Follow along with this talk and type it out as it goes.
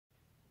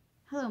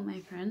Hello my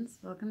friends,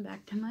 welcome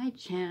back to my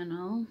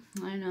channel.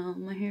 I know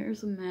my hair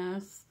is a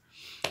mess.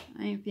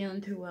 I ain't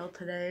feeling too well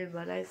today,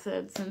 but I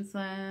said since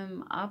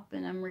I'm up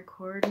and I'm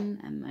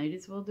recording, I might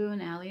as well do an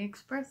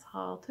Aliexpress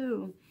haul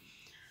too.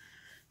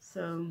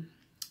 So,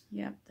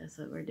 yep, that's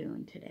what we're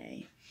doing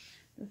today.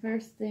 The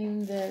first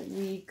thing that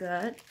we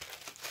got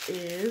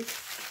is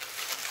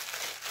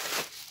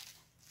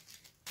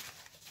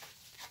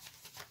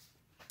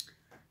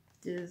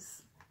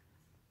this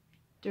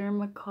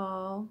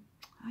Dermacol.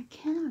 I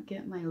cannot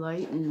get my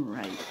lighting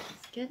right.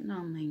 It's getting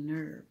on my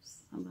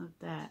nerves. How about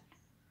that?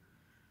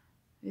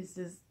 Is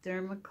this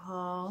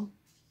Dermacol?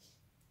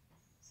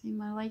 See,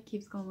 my light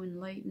keeps going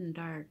light and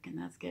dark, and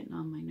that's getting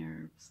on my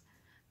nerves.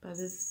 But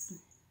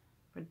this,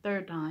 for the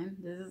third time,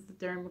 this is the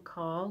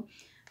Dermacol.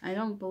 I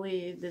don't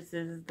believe this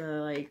is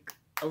the,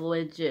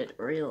 legit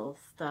real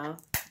stuff,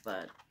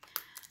 but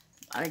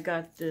I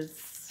got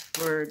this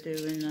for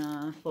doing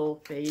a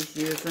full face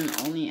using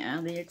only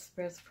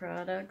Aliexpress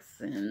products,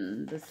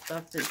 and the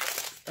stuff is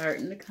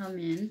starting to come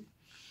in.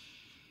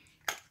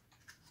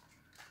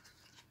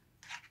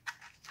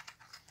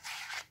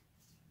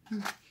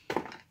 And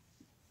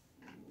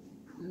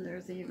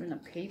there's even a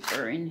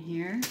paper in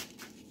here.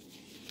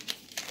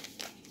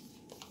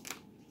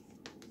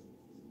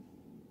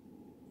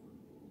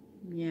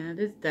 Yeah,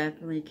 this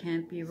definitely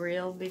can't be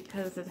real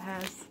because it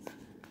has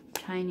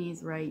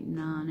Chinese writing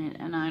on it,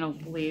 and I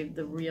don't believe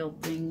the real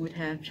thing would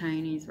have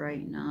Chinese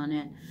writing on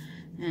it.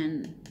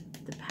 And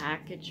the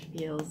package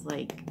feels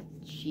like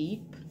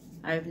cheap.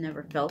 I've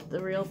never felt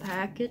the real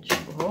package.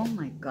 Oh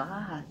my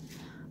god,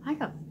 I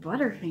got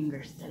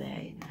butterfingers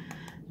today.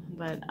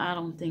 But I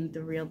don't think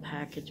the real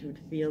package would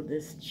feel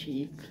this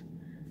cheap.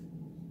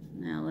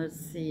 Now let's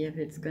see if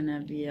it's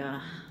gonna be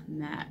a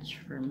match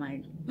for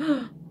my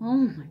oh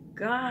my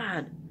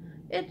god,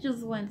 it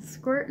just went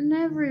squirting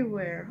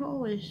everywhere.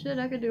 Holy shit,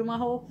 I could do my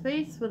whole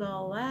face with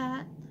all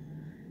that.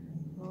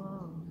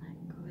 Oh my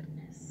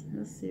goodness.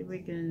 Let's see if we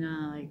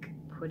can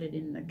put it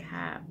in the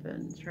cap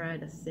and try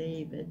to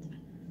save it.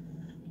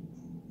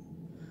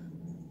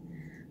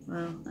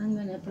 Well, I'm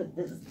gonna put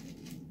this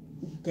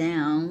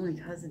down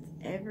because it's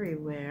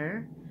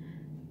everywhere,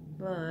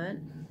 but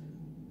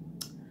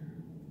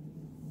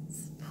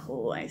let's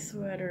pull my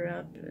sweater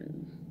up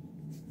and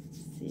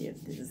see if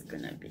this is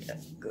gonna be a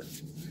good.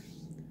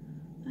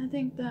 I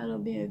think that'll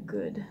be a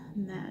good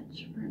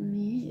match for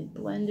me. It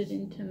blended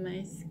into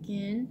my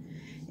skin.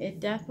 It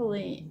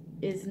definitely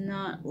is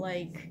not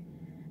like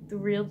the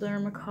real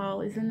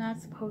Dermacol. Isn't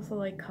that supposed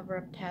to cover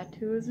up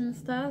tattoos and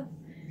stuff?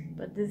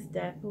 But this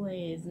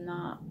definitely is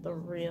not the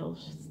real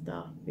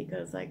stuff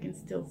because I can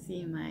still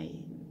see my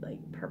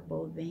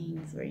purple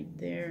veins right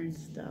there and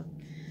stuff.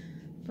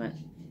 But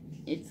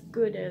it's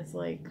good as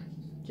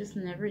just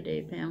an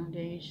everyday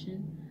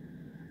foundation.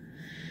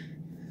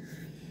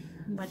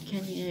 What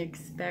can you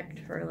expect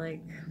for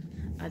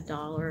 $1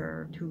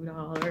 or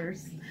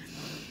 $2?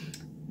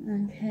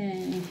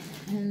 Okay,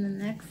 and the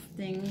next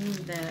thing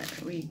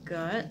that we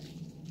got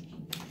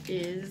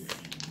is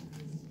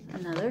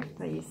another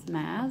face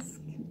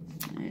mask,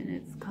 and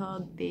it's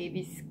called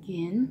Baby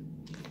Skin,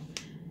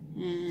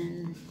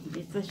 and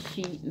it's a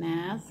sheet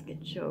mask.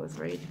 It shows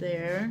right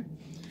there.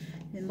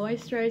 In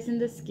moisturizing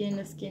the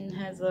skin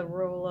has a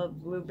role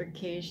of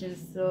lubrication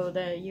so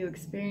that you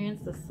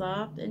experience the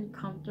soft and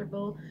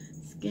comfortable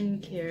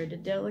skincare. The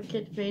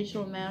delicate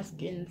facial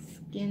mask in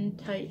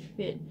skin-tight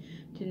fit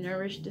to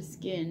nourish the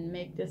skin,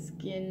 make the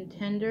skin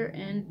tender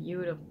and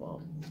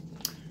beautiful.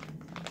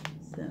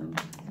 So,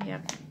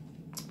 yep,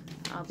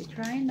 I'll be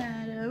trying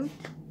that out.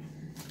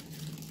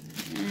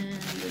 And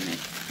the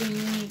next thing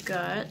we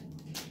got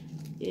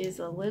is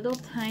a little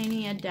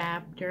tiny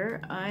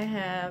adapter. I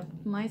have,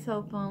 my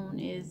cell phone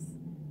is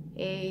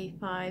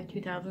A5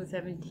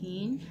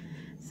 2017,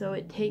 so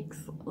it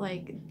takes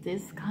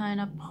this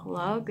kind of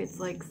plug. It's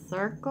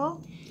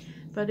circle,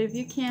 but if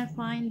you can't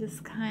find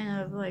this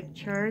kind of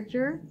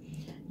charger,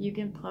 you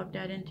can plug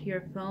that into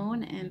your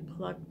phone and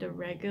plug the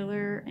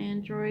regular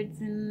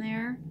Androids in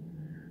there.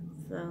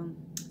 So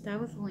that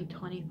was only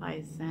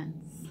 25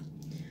 cents.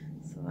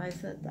 So I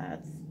said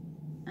that's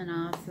an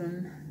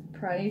awesome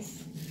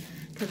price,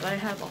 because I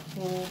have a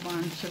whole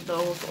bunch of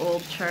those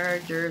old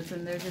chargers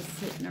and they're just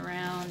sitting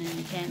around and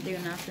you can't do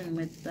nothing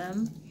with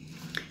them.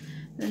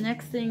 The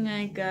next thing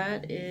I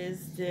got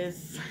is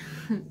this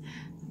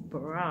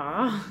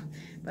bra,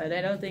 but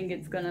I don't think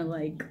it's gonna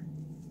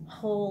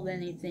hold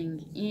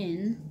anything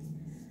in,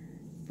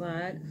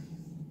 but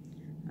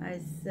I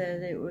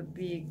said it would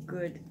be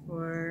good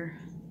for,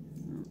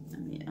 let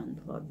me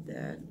unplug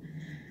that.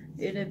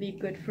 It'd be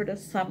good for the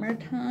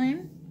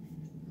summertime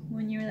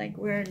when you're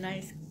wear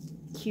nice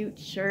cute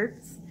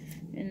shirts,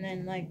 and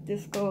then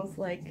this goes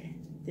like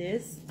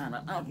this. I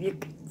don't know if you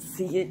can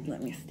see it.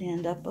 Let me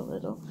stand up a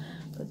little.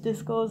 But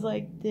this goes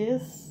like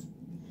this,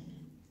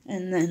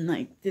 and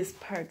then this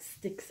part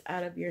sticks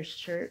out of your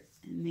shirt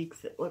and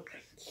makes it look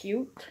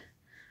cute.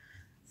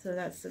 So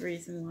that's the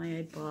reason why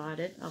I bought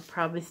it. I'll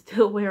probably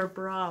still wear a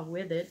bra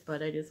with it,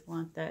 but I just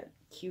want that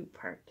cute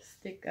part to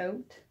stick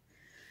out.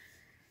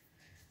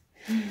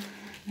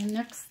 The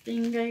next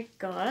thing I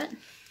got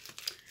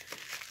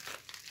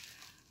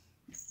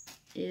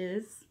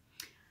is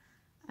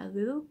a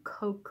little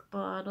Coke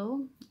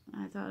bottle.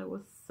 I thought it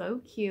was so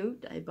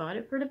cute. I bought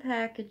it for the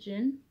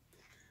packaging.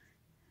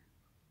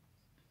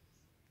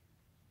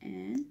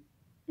 And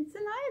it's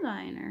an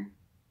eyeliner.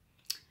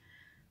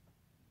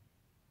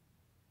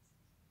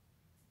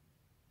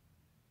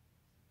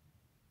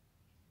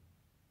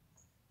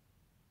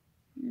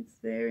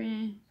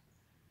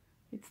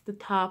 It's the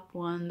top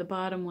one. The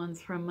bottom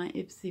one's from my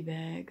Ipsy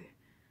bag.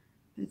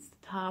 It's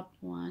the top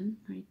one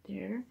right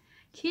there.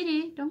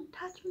 Kitty, don't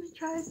touch my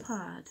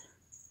tripod.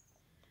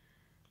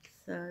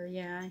 So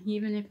yeah,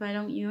 even if I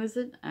don't use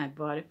it, I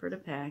bought it for the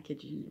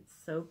packaging. It's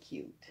so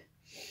cute.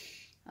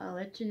 I'll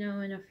let you know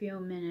in a few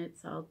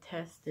minutes. I'll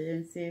test it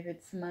and see if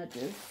it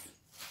smudges.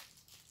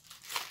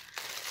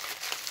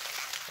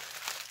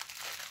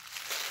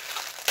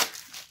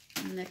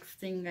 The next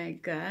thing I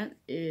got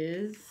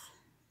is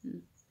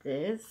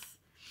this.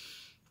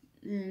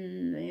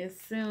 And I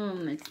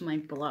assume it's my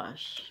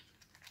blush.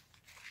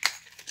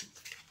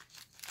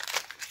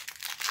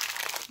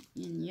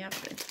 And yep,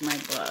 it's my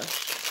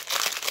blush.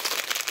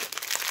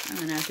 I'm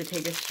gonna have to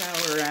take a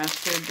shower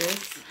after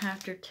this,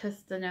 after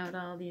testing out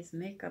all these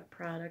makeup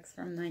products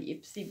from my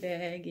Ipsy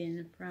bag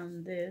and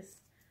from this.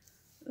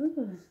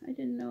 Ooh, I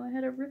didn't know I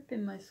had a rip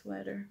in my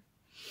sweater.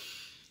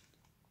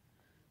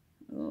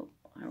 Oh,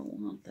 I don't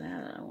want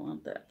that. I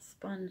want that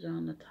sponge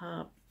on the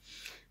top.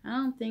 I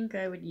don't think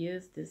I would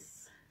use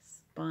this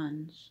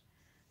sponge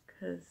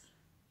because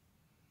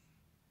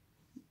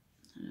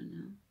I don't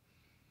know.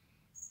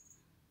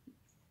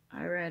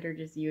 I'd rather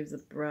just use a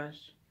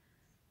brush.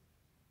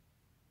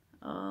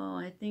 Oh,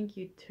 I think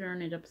you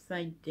turn it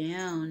upside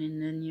down and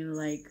then you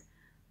like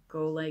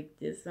go like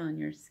this on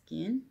your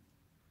skin.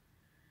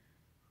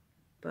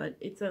 But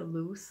it's a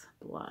loose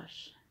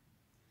blush.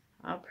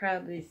 I'll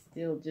probably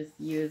still just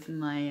use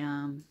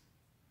my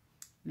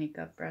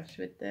makeup brush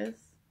with this.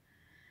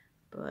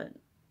 But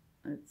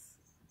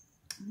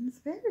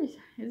it's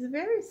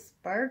very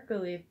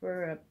sparkly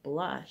for a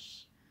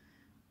blush.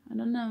 I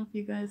don't know if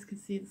you guys can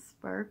see the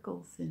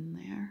sparkles in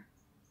there,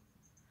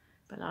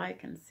 but I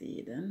can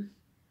see them.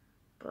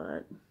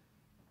 But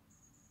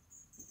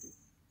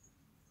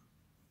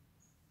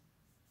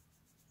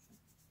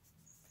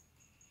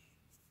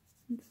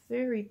it's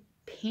very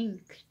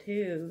pink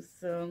too,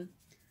 so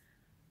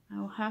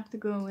I'll have to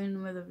go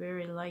in with a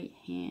very light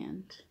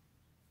hand.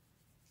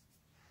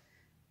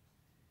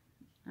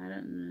 I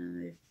don't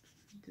know if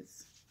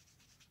just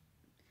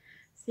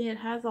see, it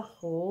has a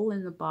hole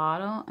in the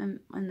bottom and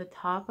on the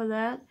top of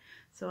that,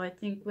 so I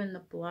think when the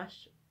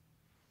blush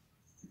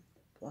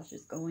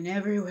is going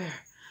everywhere.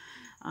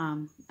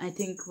 I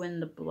think when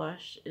the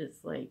blush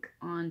is like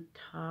on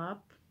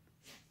top,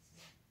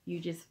 you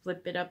just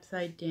flip it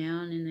upside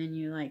down and then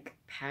you like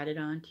pat it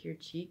onto your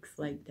cheeks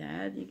like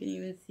that. You can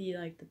even see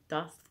like the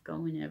dust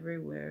going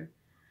everywhere.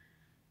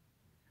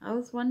 I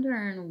was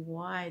wondering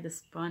why the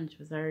sponge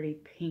was already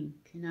pink,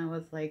 and I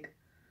was like,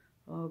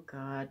 oh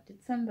God,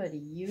 did somebody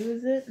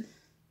use it?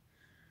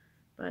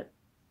 But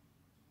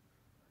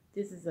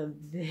this is a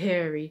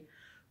very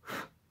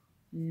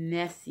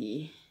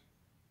messy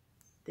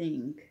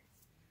thing.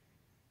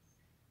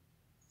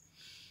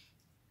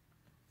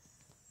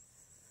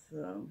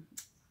 So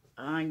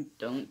I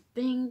don't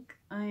think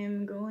I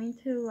am going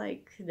to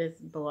like this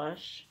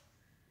blush.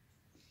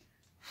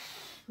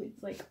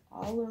 It's like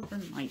all over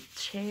my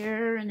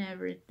chair and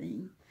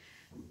everything.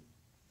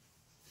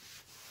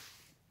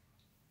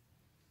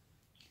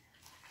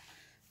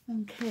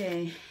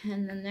 Okay,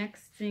 and the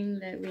next thing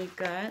that we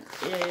got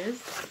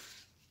is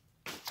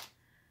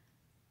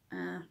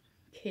a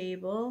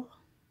cable.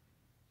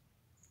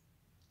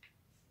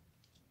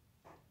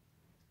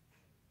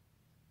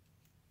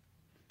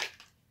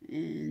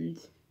 And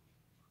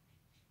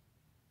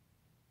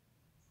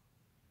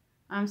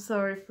I'm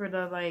sorry for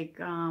the like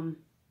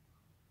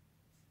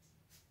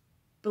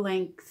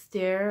blank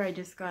stare. I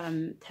just got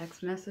a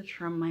text message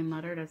from my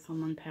mother that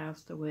someone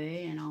passed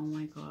away, and oh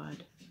my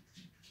God.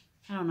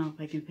 I don't know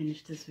if I can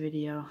finish this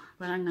video,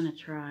 but I'm gonna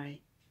try.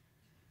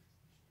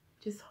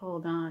 Just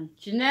hold on.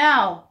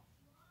 Janelle!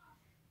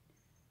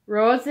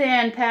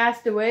 Roseanne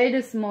passed away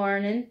this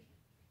morning.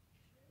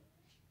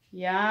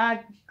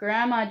 Yeah,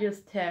 Grandma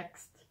just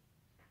texted.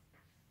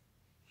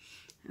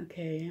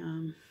 Okay,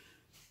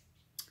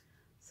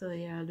 so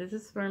yeah, this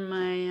is for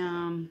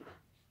my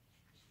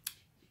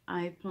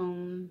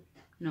iPhone.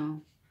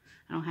 No,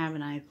 I don't have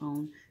an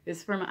iPhone. This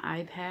is for my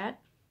iPad,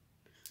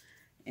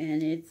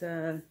 and it's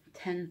a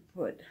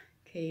 10-foot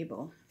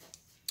cable.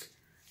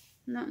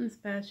 Nothing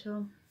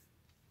special.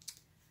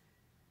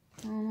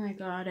 Oh my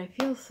God, I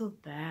feel so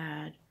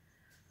bad.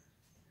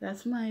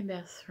 That's my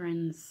best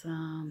friend's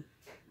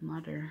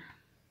mother.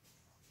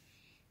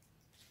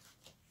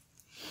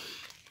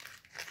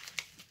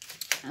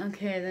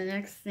 Okay, the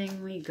next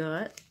thing we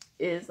got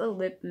is a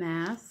lip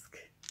mask.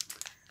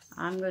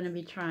 I'm going to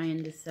be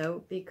trying this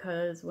out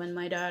because when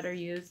my daughter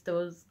used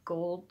those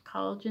gold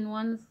collagen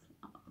ones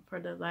for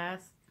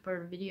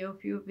a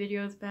few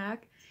videos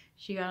back,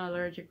 she got an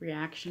allergic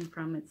reaction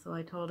from it, so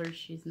I told her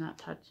she's not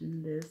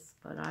touching this,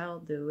 but I'll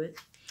do it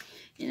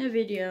in a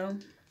video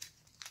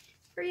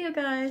for you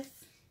guys.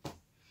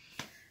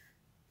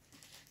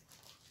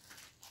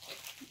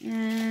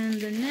 And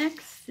the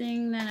next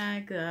thing that I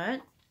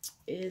got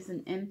is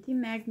an empty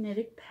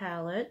magnetic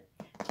palette.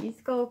 These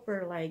go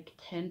for like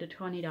 $10 to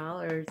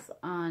 $20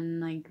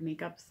 on like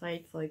makeup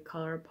sites like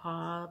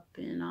ColourPop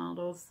and all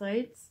those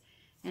sites.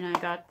 And I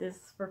got this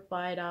for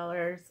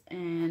 $5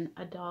 and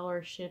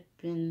 $1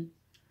 shipping.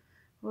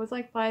 It was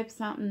like $5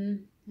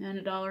 something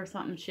and $1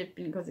 something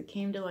shipping because it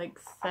came to like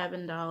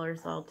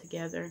 $7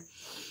 altogether.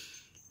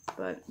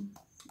 But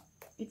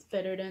it's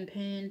better than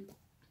paying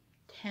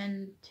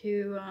 $10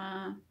 to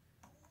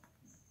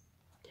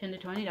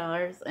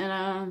 $20.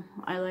 And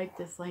I like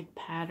this like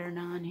pattern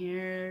on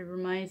here. It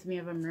reminds me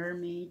of a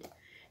mermaid.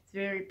 It's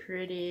very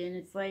pretty and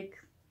it's like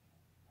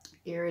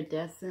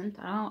iridescent.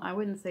 I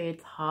wouldn't say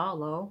it's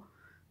hollow,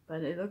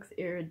 but it looks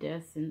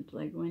iridescent.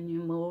 Like when you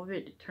move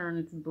it, it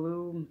turns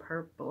blue and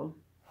purple.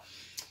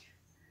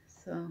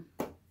 So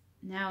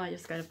now I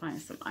just gotta find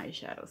some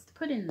eyeshadows to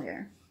put in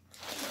there.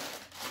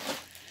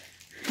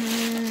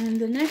 And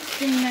the next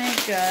thing I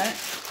got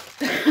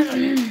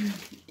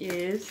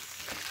is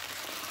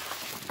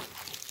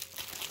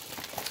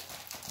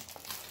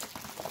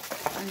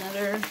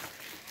another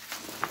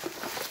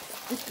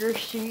sticker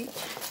sheet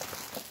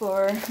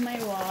for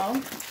my wall.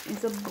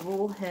 It's a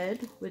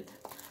bullhead with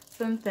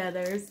some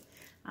feathers.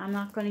 I'm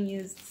not going to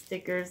use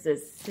stickers that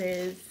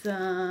says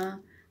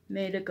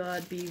may the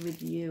God be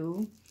with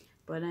you,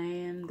 but I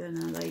am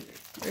gonna, like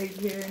right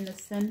here in the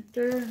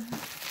center,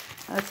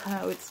 that's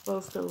how it's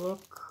supposed to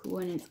look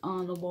when it's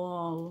on the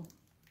wall.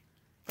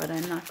 But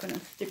I'm not gonna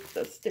stick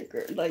the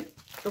sticker, like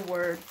the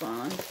words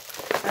on.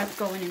 That's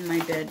going in my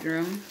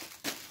bedroom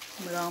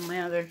with all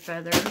my other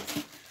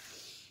feathers.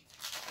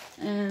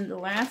 And the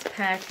last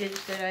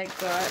package that I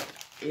got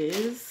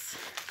is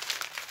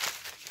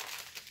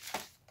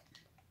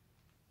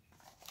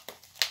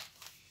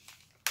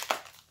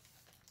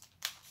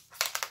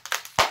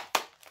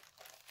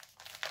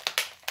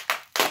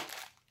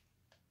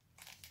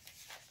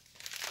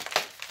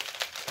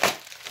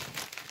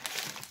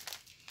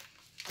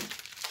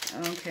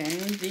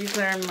these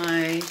are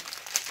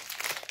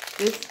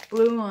this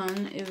blue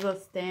one is a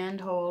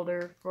stand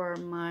holder for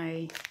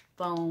my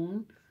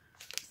phone.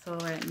 So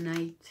at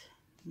night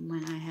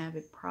when I have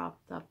it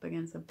propped up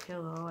against a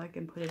pillow, I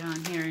can put it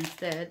on here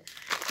instead.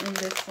 And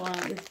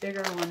this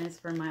bigger one is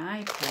for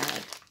my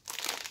iPad.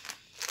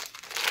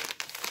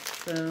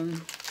 So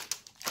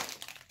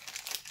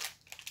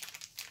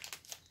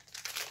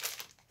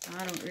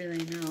I don't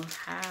really know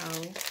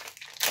how.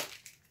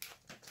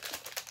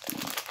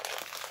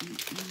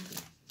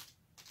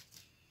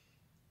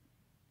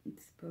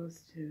 It's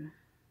supposed to,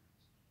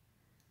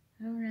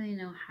 I don't really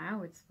know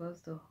how it's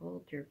supposed to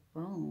hold your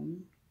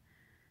phone.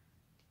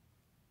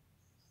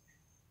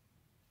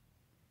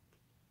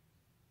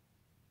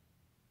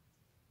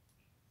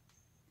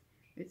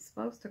 It's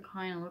supposed to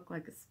kind of look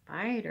like a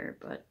spider,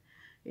 but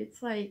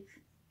it's like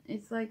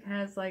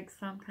has like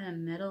some kind of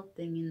metal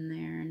thing in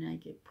there, and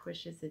like it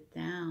pushes it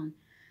down.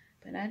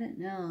 But I don't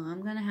know.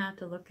 I'm gonna have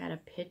to look at a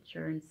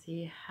picture and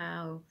see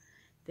how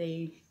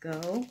they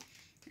go,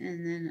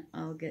 and then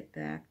I'll get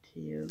back to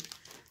you.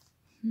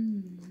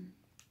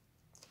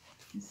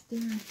 Is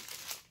there?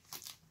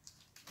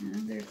 No,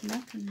 there's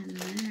nothing in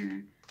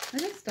there. I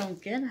just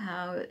don't get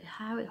how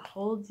it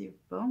holds your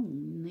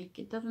phone. Like,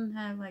 it doesn't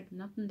have like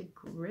nothing to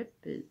grip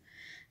it,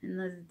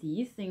 unless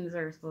these things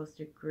are supposed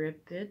to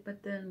grip it.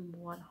 But then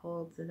what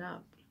holds it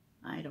up?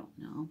 I don't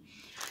know.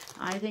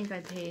 I think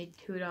I paid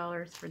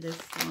 $2 for this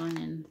one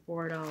and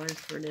 $4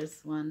 for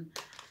this one.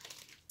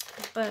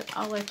 But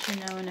I'll let you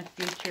know in a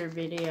future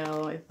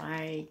video if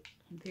I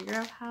can figure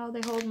out how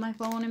they hold my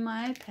phone and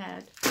my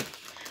iPad.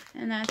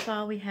 And that's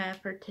all we have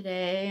for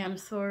today. I'm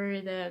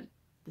sorry that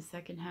the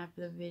second half of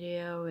the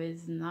video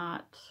is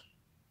not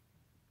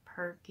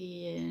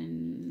perky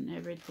and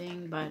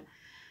everything, but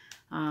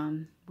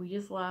we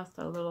just lost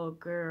a little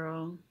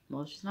girl.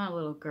 Well, she's not a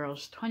little girl,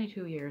 she's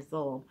 22 years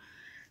old,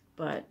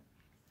 but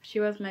she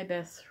was my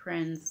best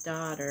friend's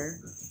daughter,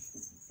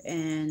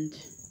 and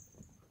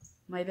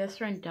my best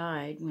friend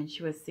died when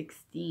she was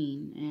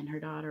 16, and her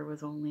daughter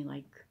was only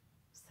like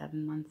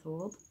 7 months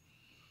old.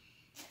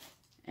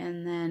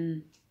 And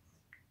then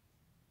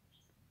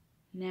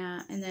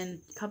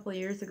a couple of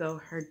years ago,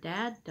 her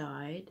dad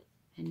died,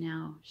 and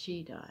now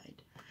she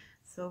died.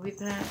 So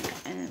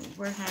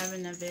we're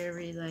having a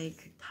very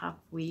like tough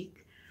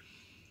week,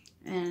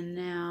 and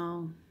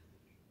now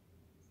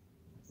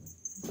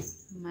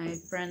my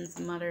friend's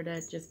mother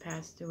that just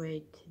passed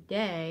away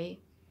today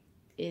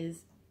is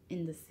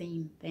in the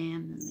same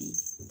family.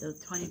 The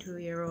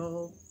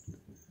 22-year-old,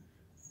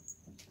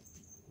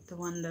 the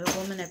woman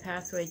that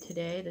passed away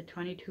today, the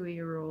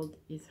 22-year-old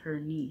is her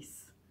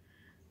niece.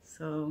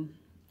 So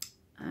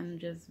I'm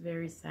just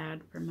very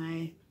sad for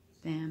my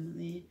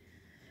family.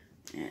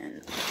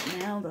 And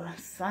now the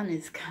sun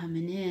is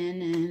coming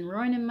in and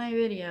ruining my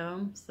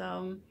video.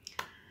 So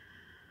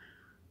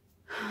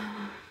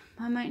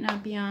I might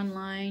not be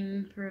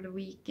online for the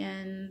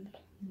weekend.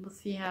 We'll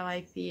see how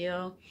I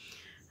feel.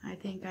 I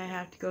think I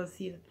have to go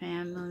see the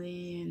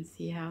family and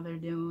see how they're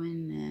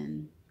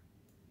doing.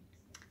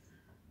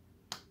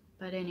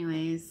 But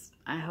anyways,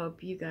 I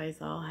hope you guys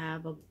all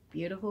have a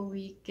beautiful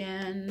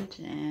weekend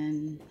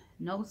and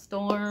no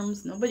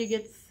storms, nobody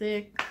gets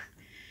sick.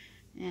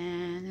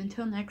 And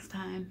until next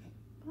time,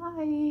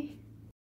 bye.